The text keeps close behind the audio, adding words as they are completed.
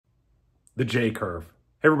the J curve.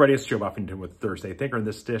 Hey everybody, it's Joe Buffington with Thursday Thinker in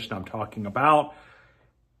this dish, and I'm talking about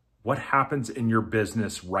what happens in your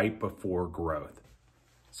business right before growth.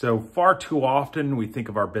 So far too often we think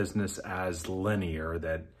of our business as linear,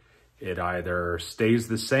 that it either stays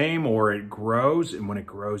the same or it grows, and when it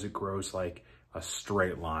grows like a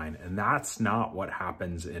straight line, and that's not what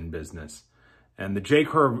happens in business. And the J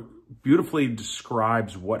curve beautifully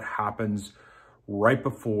describes what happens right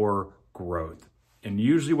before growth. And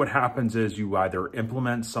usually what happens is you either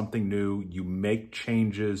implement something new, you make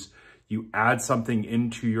changes, you add something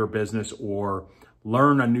into your business, or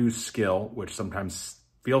learn a new skill, which sometimes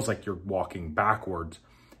feels like you're walking backwards,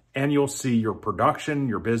 and you'll see your production,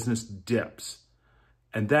 your business dips.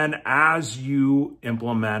 And then as you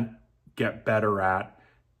implement, get better at,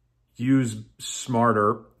 use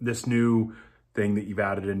smarter, this new thing that you've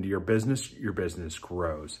added into your business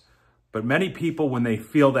grows. But many people, when they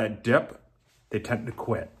feel that dip, they tend to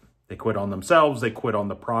quit. They quit on themselves, they quit on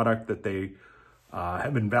the product that they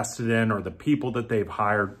have invested in or the people that they've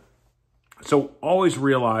hired. So always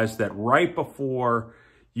realize that right before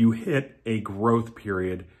you hit a growth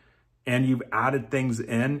period and you've added things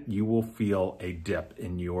in, you will feel a dip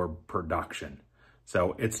in your production.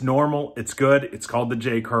 So it's normal, it's good, it's called the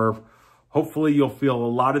J curve. Hopefully you'll feel a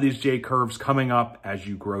lot of these J curves coming up as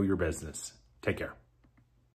you grow your business. Take care.